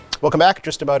Welcome back.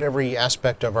 Just about every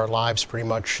aspect of our lives pretty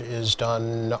much is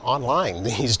done online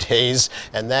these days,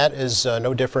 and that is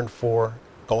no different for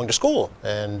going to school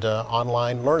and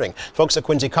online learning. Folks at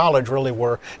Quincy College really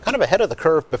were kind of ahead of the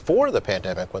curve before the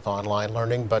pandemic with online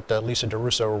learning, but Lisa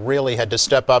DeRusso really had to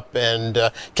step up and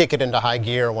kick it into high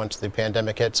gear once the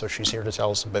pandemic hit, so she's here to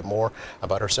tell us a bit more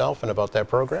about herself and about that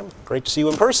program. Great to see you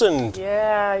in person.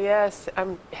 Yeah, yes.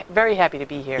 I'm very happy to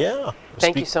be here. Yeah.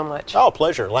 Thank you so much. Oh,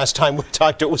 pleasure. Last time we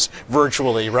talked, it was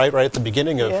virtually, right at the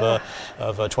beginning of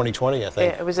 2020, I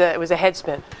think. Yeah, it was a head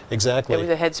spin. Exactly. It was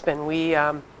a head spin.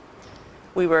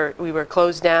 We were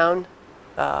closed down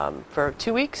for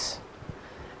 2 weeks,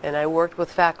 and I worked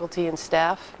with faculty and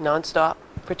staff nonstop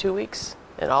for 2 weeks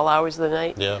at all hours of the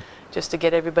night, just to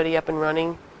get everybody up and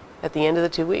running at the end of the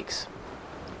 2 weeks.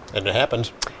 And it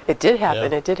happened. It did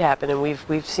happen. It did happen, and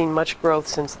we've seen much growth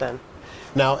since then.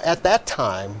 Now, at that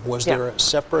time, was there a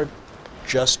separate,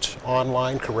 just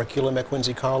online curriculum at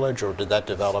Quincy College, or did that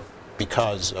develop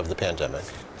because of the pandemic?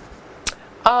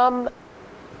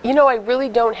 You know, I really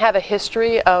don't have a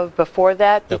history of before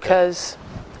that because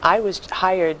I was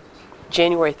hired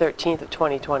January 13th of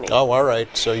 2020. Oh, all right.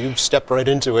 So you stepped right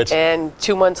into it. And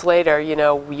 2 months later, you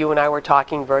know, you and I were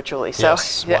talking virtually. So,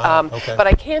 yes. Wow. But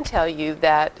I can tell you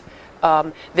that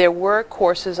there were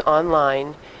courses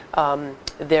online.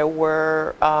 There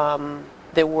were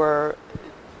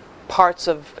parts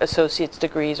of associate's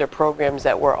degrees or programs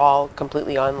that were all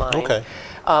completely online. Okay.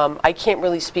 I can't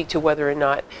really speak to whether or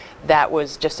not that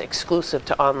was just exclusive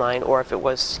to online or if it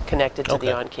was connected to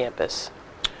the on-campus.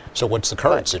 So what's the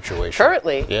current situation?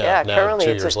 Currently, currently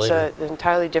it's an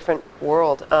entirely different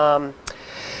world.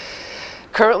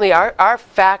 Currently, our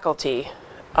faculty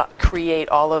create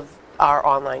all of our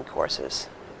online courses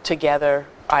together,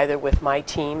 either with my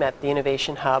team at the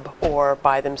Innovation Hub or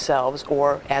by themselves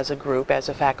or as a group, as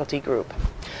a faculty group.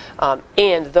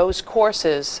 And those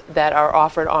courses that are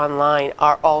offered online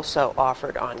are also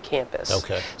offered on campus.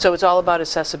 Okay. So it's all about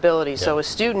accessibility. So a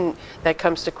student that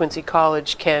comes to Quincy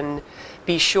College can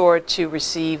be sure to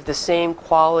receive the same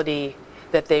quality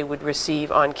that they would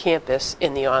receive on campus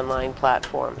in the online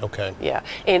platform. Okay. Yeah.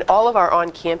 And all of our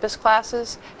on-campus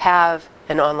classes have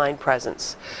an online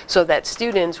presence, so that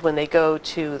students, when they go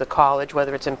to the college,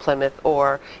 whether it's in Plymouth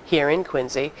or here in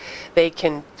Quincy, they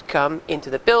can come into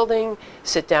the building,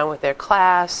 sit down with their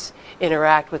class,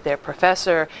 interact with their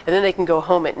professor, and then they can go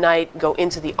home at night, go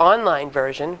into the online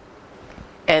version,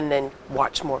 and then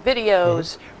watch more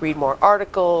videos, read more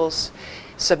articles,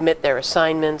 submit their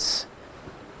assignments.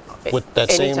 With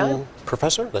that same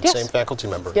professor, that same faculty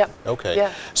member? Yep. Okay.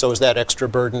 Yeah. So is that extra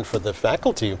burden for the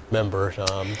faculty member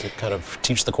to kind of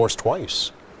teach the course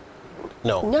twice?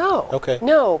 No. No. Okay.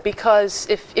 No, because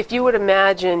if you would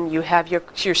imagine you have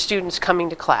your students coming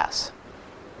to class,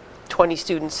 20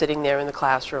 students sitting there in the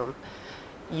classroom,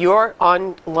 your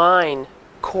online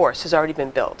course has already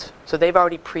been built. So they've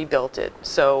already pre-built it.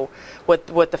 So what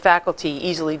the faculty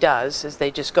easily does is they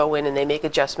just go in and they make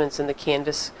adjustments in the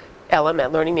Canvas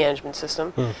LMS, Learning Management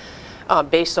System,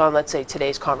 based on, let's say,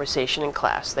 today's conversation in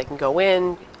class. They can go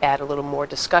in, add a little more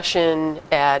discussion,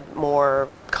 add more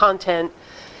content,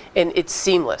 and it's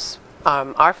seamless.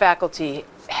 Our faculty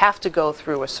have to go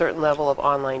through a certain level of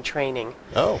online training.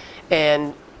 Oh.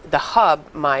 And the hub,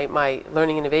 my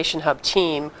Learning Innovation Hub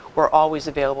team, we're always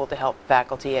available to help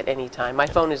faculty at any time. My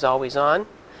phone is always on.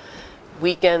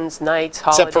 Weekends, nights,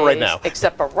 holidays. Except for right now.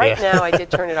 Except for right now, I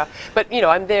did turn it off. But, you know,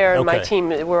 I'm there, and my team,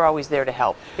 we're always there to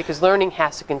help, because learning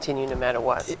has to continue no matter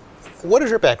what. What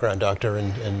is your background, Doctor,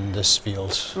 in this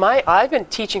field? I've been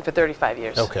teaching for 35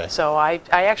 years. Okay. So I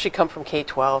actually come from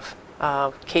K-12.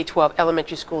 K-12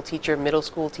 elementary school teacher, middle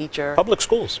school teacher. Public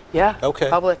schools? Yeah. Okay.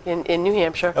 Public in New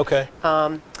Hampshire. Okay.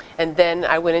 And then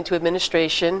I went into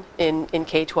administration in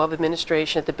K-12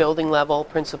 administration at the building level,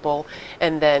 principal,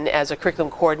 and then as a curriculum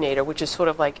coordinator, which is sort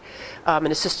of like an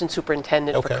assistant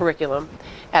superintendent for curriculum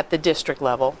at the district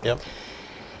level. Yep.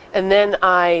 And then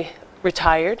I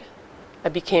retired. I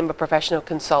became a professional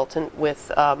consultant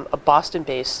with a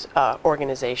Boston-based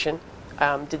organization.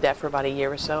 Did that for about a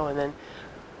year or so, and then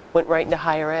went right into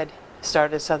higher ed.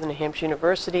 Started at Southern New Hampshire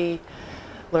University,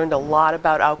 learned a lot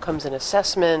about outcomes and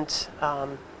assessment.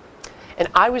 And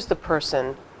I was the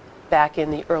person back in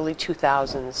the early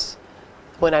 2000s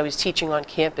when I was teaching on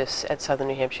campus at Southern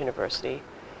New Hampshire University.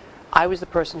 I was the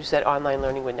person who said online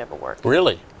learning would never work.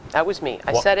 Really? That was me.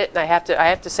 I said it, and I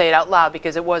have to say it out loud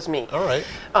because it was me. All right.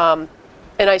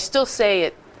 And I still say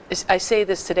it. I say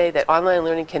this today, that online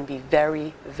learning can be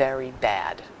very, very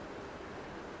bad.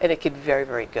 And it could be very,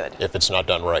 very good if it's not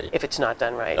done right. if it's not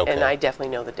done right. Okay. And I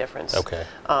definitely know the difference. Okay.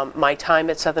 My time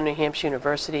at Southern New Hampshire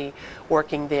University,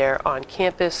 working there on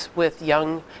campus with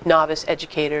young novice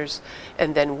educators,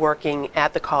 and then working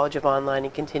at the College of Online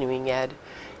and Continuing Ed,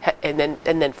 and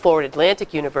then Florida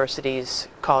Atlantic University's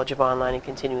College of Online and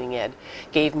Continuing Ed,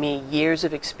 gave me years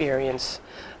of experience.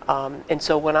 And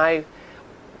so when I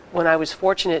was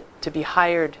fortunate to be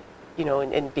hired,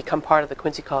 and become part of the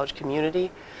Quincy College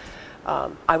community,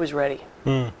 I was ready.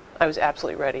 I was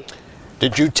absolutely ready.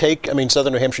 Did you take,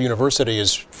 Southern New Hampshire University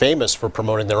is famous for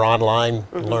promoting their online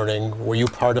learning. Were you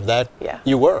part of that? Yeah.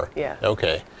 You were? Yeah.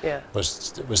 Okay. Yeah.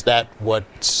 Was that what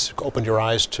opened your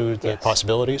eyes to the Yes.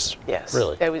 possibilities? Yes.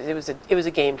 Really? It was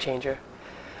a game changer.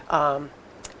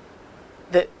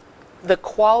 The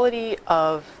quality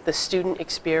of the student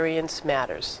experience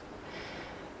matters.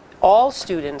 All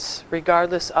students,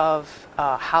 regardless of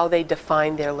how they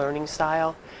define their learning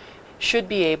style, should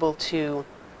be able to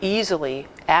easily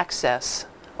access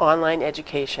online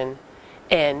education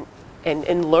and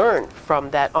learn from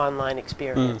that online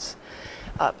experience.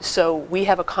 So we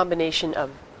have a combination of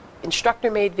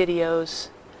instructor-made videos,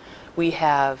 we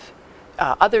have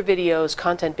other videos,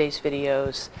 content-based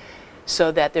videos,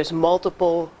 so that there's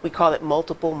multiple, we call it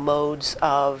multiple modes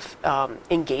of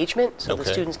engagement. So the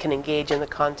Okay. students can engage in the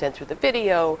content through the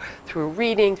video, through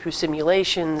reading, through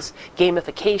simulations,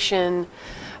 gamification,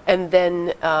 and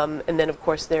then of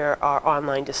course there are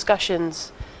online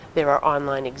discussions, there are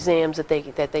online exams that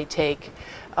they take,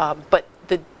 but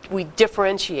we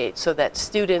differentiate so that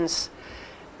students,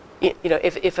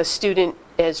 if a student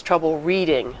has trouble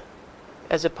reading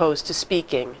as opposed to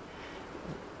speaking,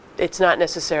 it's not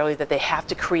necessarily that they have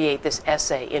to create this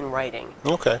essay in writing.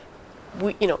 Okay.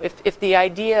 If the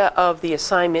idea of the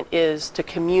assignment is to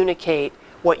communicate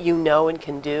what you know and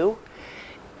can do,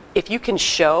 if you can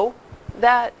show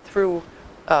that through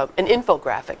an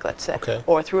infographic, let's say, Okay.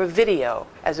 or through a video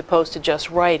as opposed to just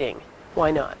writing, why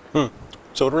not?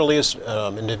 So it really is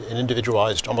an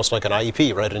individualized, almost like an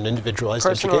IEP, right? An individualized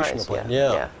educational Personalized, plan.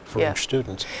 yeah, for yeah. each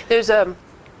student. There's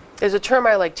a term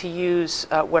I like to use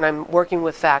when I'm working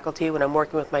with faculty, when I'm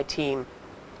working with my team.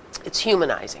 It's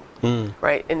humanizing,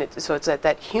 right? And so it's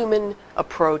that human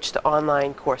approach to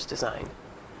online course design,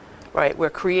 right? We're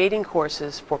creating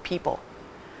courses for people,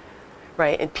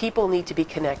 right? And people need to be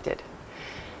connected.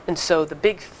 And so the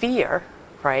big fear,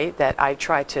 right, that I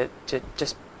try to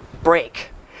just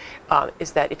break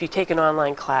is that if you take an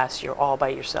online class, you're all by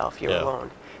yourself, you're Yeah.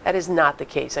 alone. That is not the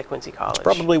case at Quincy College.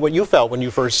 Probably what you felt when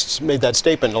you first made that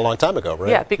statement a long time ago,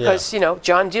 right? Yeah, because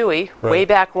John Dewey, way Right.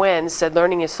 back when, said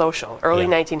learning is social. Early Yeah.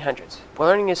 1900s. Well,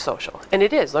 learning is social, and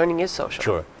it is. Learning is social.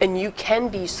 Sure. And you can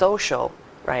be social,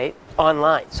 right?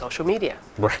 Online, social media,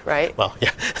 right? Well,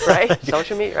 yeah. Right?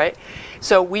 Social media, right?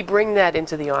 So we bring that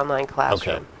into the online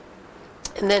classroom,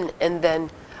 and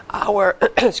then our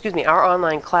our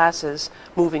online classes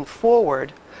moving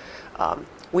forward.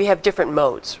 We have different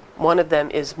modes. One of them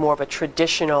is more of a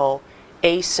traditional,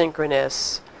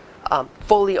 asynchronous,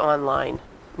 fully online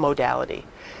modality.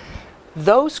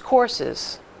 Those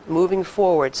courses, moving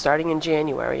forward, starting in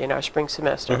January in our spring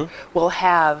semester, will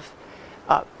have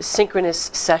synchronous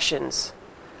sessions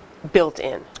built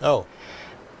in. Oh,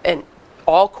 And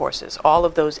all courses, all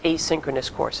of those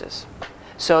asynchronous courses,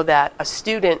 so that a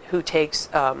student who takes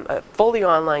a fully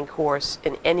online course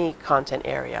in any content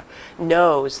area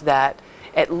knows that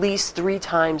at least 3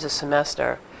 times a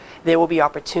semester there will be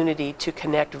opportunity to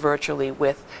connect virtually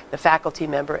with the faculty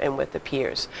member and with the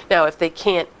peers. Now, if they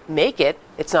can't make it,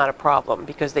 it's not a problem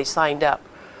because they signed up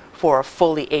for a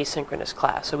fully asynchronous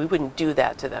class, so we wouldn't do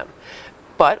that to them.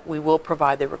 But we will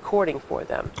provide the recording for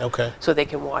them okay. so they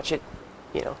can watch it.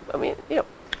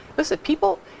 Listen,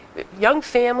 people, young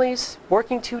families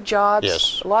working 2 jobs.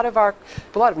 Yes. A lot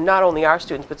of not only our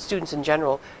students but students in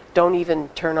general don't even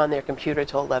turn on their computer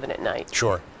till 11 at night.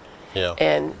 Sure. Yeah.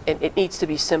 And it needs to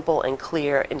be simple and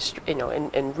clear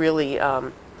and really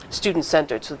student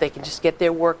centered, so they can just get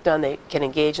their work done. They can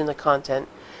engage in the content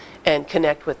and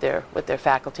connect with their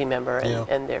faculty member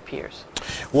and their peers.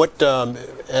 What,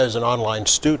 as an online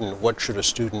student, what should a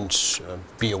student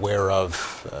be aware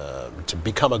of to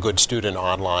become a good student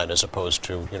online as opposed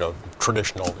to,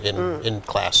 traditional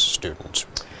in-class students?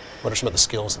 What are some of the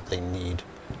skills that they need?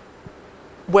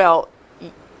 Well,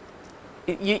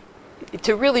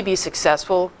 to really be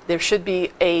successful, there should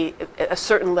be a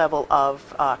certain level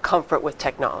of comfort with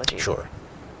technology. Sure.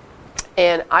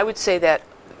 And I would say that,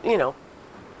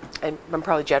 and I'm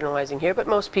probably generalizing here, but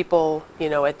most people,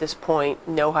 at this point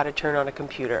know how to turn on a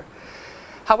computer.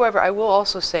 However, I will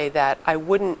also say that I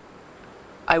wouldn't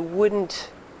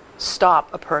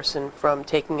stop a person from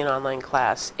taking an online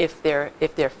class if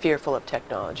they're fearful of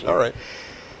technology. All right.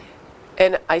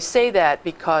 And I say that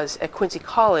because at Quincy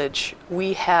College,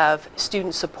 we have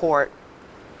student support,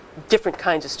 different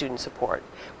kinds of student support.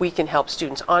 We can help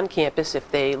students on campus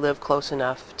if they live close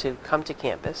enough to come to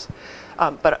campus.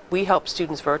 But we help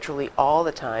students virtually all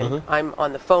the time. I'm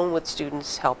on the phone with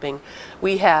students helping.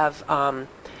 We have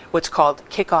what's called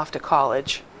Kickoff to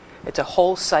College. It's a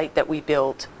whole site that we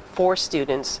built for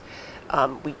students.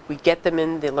 We get them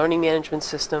in the learning management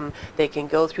system. They can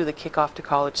go through the Kickoff to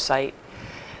College site.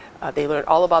 They learn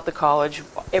all about the college,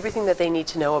 everything that they need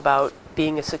to know about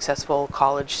being a successful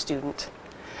college student.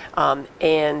 They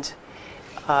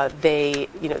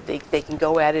can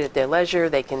go at it at their leisure.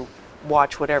 They can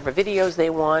watch whatever videos they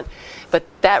want. But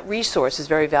that resource is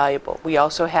very valuable. We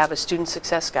also have a student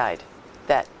success guide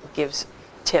that gives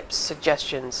tips,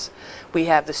 suggestions. We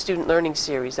have the student learning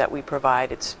series that we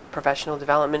provide. It's professional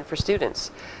development for students.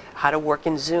 How to work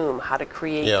in Zoom, how to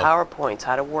create PowerPoints,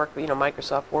 how to work,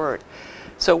 Microsoft Word.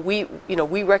 So we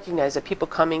recognize that people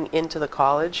coming into the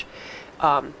college,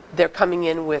 they're coming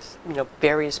in with,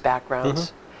 various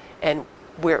backgrounds, and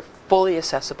we're fully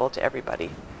accessible to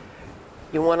everybody.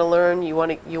 You want to learn, you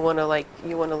want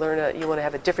to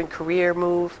have a different career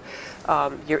move,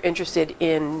 you're interested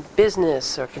in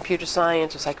business or computer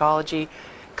science or psychology,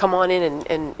 come on in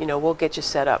and we'll get you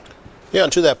set up. Yeah,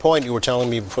 and to that point, you were telling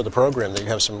me before the program that you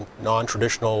have some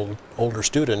non-traditional older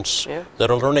students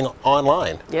that are learning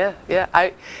online. Yeah.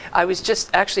 I was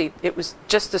it was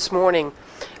just this morning,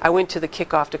 I went to the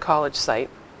Kickoff to College site,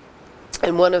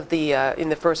 and one of the, in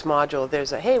the first module,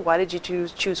 there's hey, why did you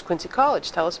choose Quincy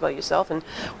College? Tell us about yourself and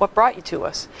what brought you to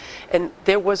us. And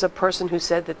there was a person who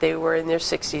said that they were in their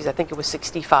 60s, I think it was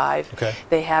 65. Okay.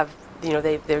 They have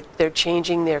they're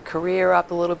changing their career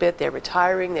up a little bit. They're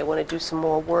retiring. They want to do some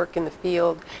more work in the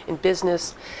field, in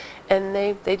business, and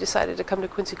they decided to come to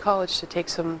Quincy College to take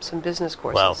some business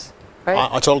courses. Wow!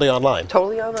 Right? Totally online.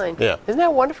 Totally online. Yeah. Isn't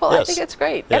that wonderful? Yes. I think that's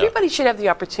great. Yeah. Everybody should have the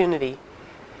opportunity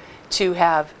to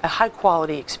have a high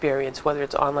quality experience, whether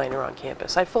it's online or on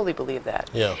campus. I fully believe that.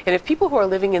 Yeah. And if people who are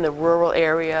living in the rural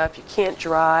area, if you can't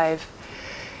drive,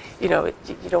 you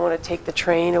don't want to take the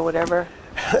train or whatever.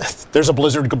 There's a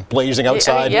blizzard blazing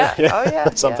outside. Yeah. Oh, yeah.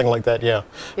 Something like that. Yeah.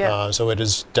 Yeah. So it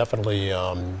is definitely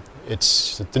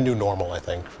it's the new normal, I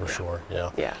think, for sure. Yeah.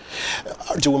 Yeah.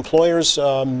 Do employers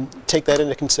take that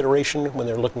into consideration when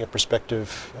they're looking at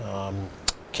prospective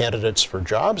candidates for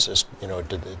jobs?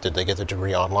 Did they get the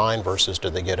degree online versus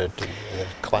did they get it in the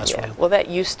classroom? Yeah. Well, that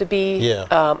used to be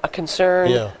a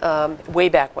concern way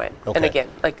back when. Okay. And again,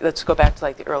 let's go back to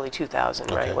the early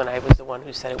 2000s, right? When I was the one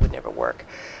who said it would never work.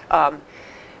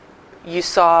 You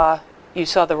saw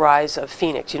the rise of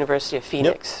Phoenix, University of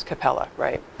Phoenix, Capella,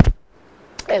 right?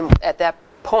 And at that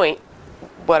point,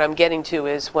 what I'm getting to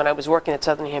is when I was working at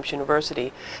Southern New Hampshire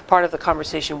University, part of the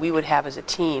conversation we would have as a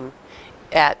team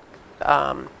at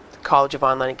College of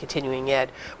Online and Continuing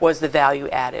Ed was the value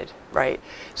added, right?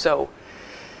 So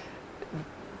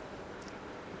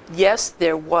yes,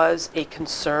 there was a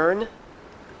concern,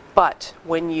 but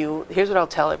here's what I'll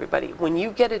tell everybody. When you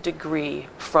get a degree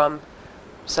from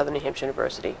Southern New Hampshire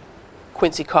University,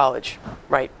 Quincy College,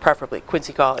 right, preferably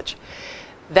Quincy College,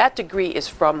 that degree is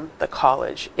from the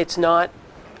college. It's not,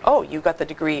 oh, you got the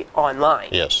degree online.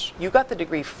 Yes. You got the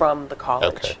degree from the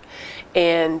college. Okay.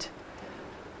 And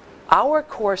our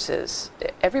courses,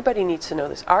 everybody needs to know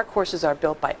this, our courses are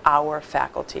built by our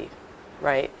faculty,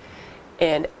 right?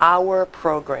 And our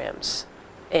programs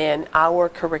and our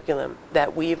curriculum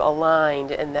that we've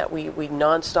aligned and that we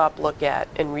nonstop look at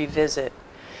and revisit.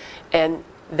 And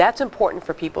that's important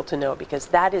for people to know because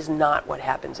that is not what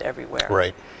happens everywhere.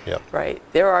 Right. Yeah. Right.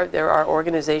 There are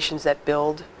organizations that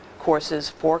build courses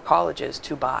for colleges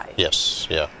to buy. Yes.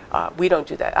 Yeah. We don't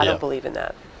do that. I don't believe in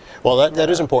that. Well, that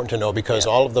is important to know because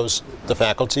all of those, the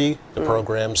faculty, the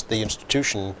programs, the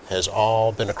institution has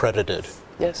all been accredited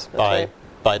Yes, that's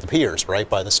by the peers, right?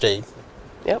 By the state.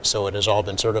 Yep. So it has all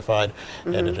been certified,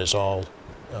 and it is all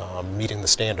meeting the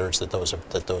standards that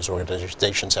those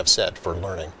organizations have set for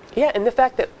learning. Yeah, and the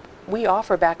fact that we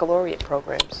offer baccalaureate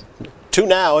programs. 2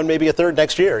 now, and maybe a 3rd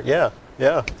next year. Yeah.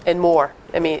 Yeah. And more.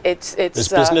 I mean, it's There's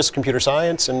business, computer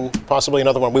science, and possibly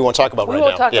another one we won't talk about right now. We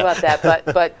won't talk about that,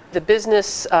 but the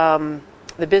business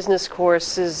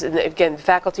courses, and again, the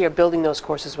faculty are building those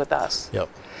courses with us. Yep.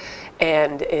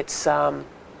 And it's a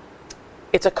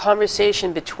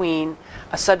conversation between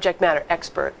a subject matter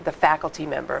expert, the faculty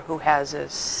member who has a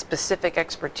specific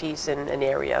expertise in an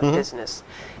area of business,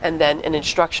 and then an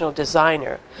instructional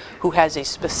designer who has a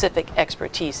specific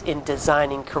expertise in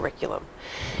designing curriculum.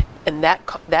 And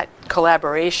that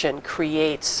collaboration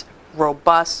creates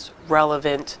robust,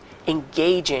 relevant,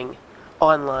 engaging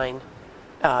online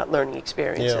learning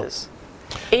experiences.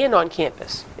 And on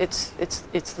campus. It's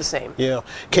the same. Yeah.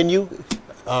 Can you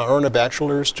earn a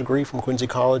bachelor's degree from Quincy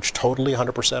College totally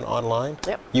 100% online?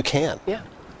 Yep. You can? Yeah.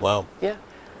 Wow. Yeah.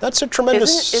 That's a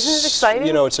tremendous, Isn't it exciting?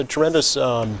 You know, it's a tremendous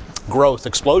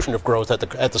explosion of growth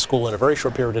at the school in a very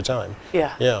short period of time.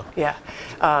 Yeah. Yeah. Yeah.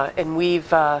 And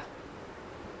we've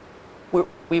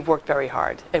worked very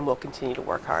hard, and we'll continue to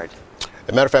work hard. As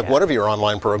a matter of fact, Yeah. one of your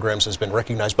online programs has been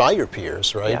recognized by your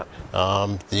peers, right?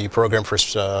 Yeah. The program for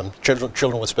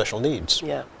children with special needs.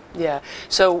 Yeah. Yeah.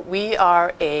 So we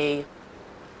are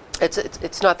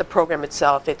it's not the program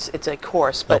itself, it's a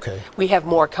course, but Okay. we have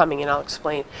more coming, and I'll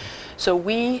explain. So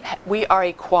we are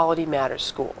a Quality Matters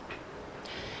school.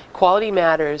 Quality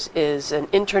Matters is an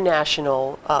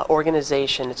international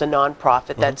organization. It's a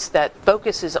nonprofit that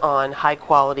focuses on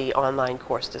high-quality online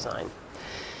course design.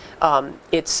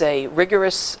 It's a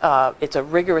rigorous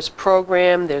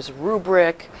program. There's a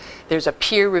rubric. There's a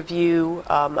peer review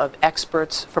of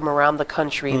experts from around the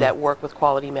country that work with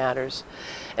Quality Matters.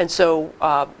 And so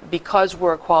because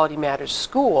we're a Quality Matters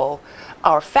school,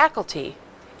 our faculty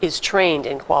is trained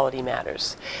in Quality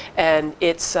Matters. And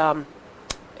it's, again,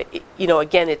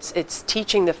 it's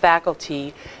teaching the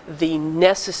faculty the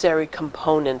necessary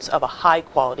components of a high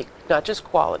quality, not just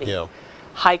quality, Yeah.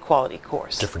 high quality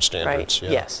course. Different standards,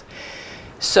 right? yeah. Yes.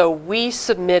 So we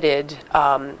submitted,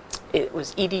 it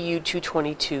was EDU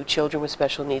 222, Children with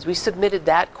Special Needs. We submitted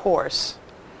that course,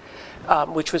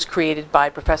 which was created by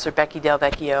Professor Becky Del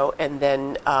Vecchio and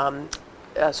then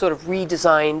sort of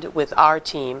redesigned with our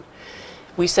team.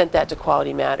 We sent that to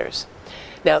Quality Matters.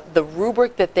 Now, the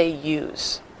rubric that they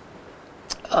use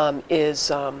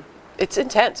it's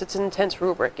intense. It's an intense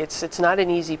rubric. It's not an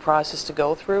easy process to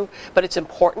go through, but it's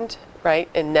important, right,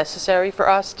 and necessary for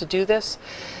us to do this.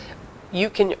 You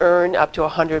can earn up to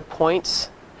 100 points.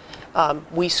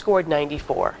 We scored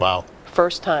 94. Wow.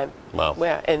 First time. Wow.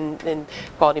 Yeah, and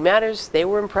Quality Matters, they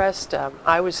were impressed. I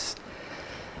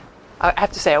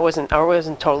have to say I wasn't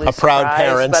totally a proud surprised,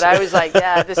 parent, but I was like,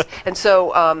 yeah, this. And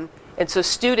so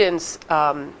students,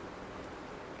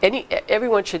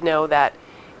 everyone should know that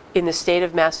in the state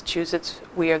of Massachusetts,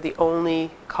 we are the only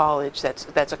college that's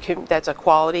a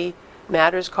Quality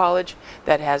Matters college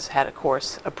that has had a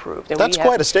course approved. And that's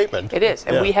quite a statement. It is,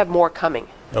 and Yeah. we have more coming.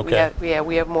 Okay.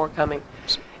 We have more coming.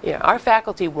 Yeah, our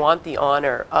faculty want the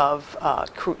honor of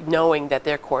knowing that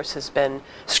their course has been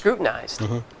scrutinized.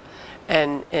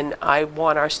 And I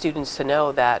want our students to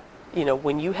know that,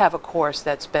 when you have a course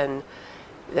that's been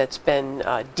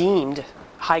deemed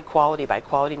high quality by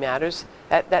Quality Matters,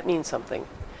 that means something.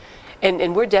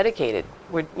 And we're dedicated.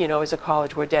 As a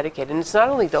college, we're dedicated. And it's not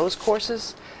only those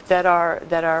courses that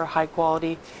are high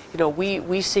quality.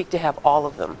 We seek to have all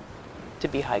of them to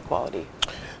be high quality.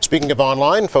 Speaking of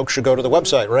online, folks should go to the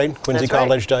website, right? That's right.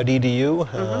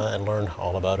 quincycollege.edu and learn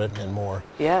all about it and more.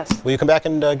 Yes. Will you come back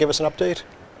and give us an update?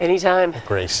 Anytime.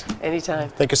 Great. Anytime.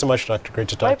 Thank you so much, Doctor. Great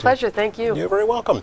to talk to you. My pleasure. Thank you. You're very welcome.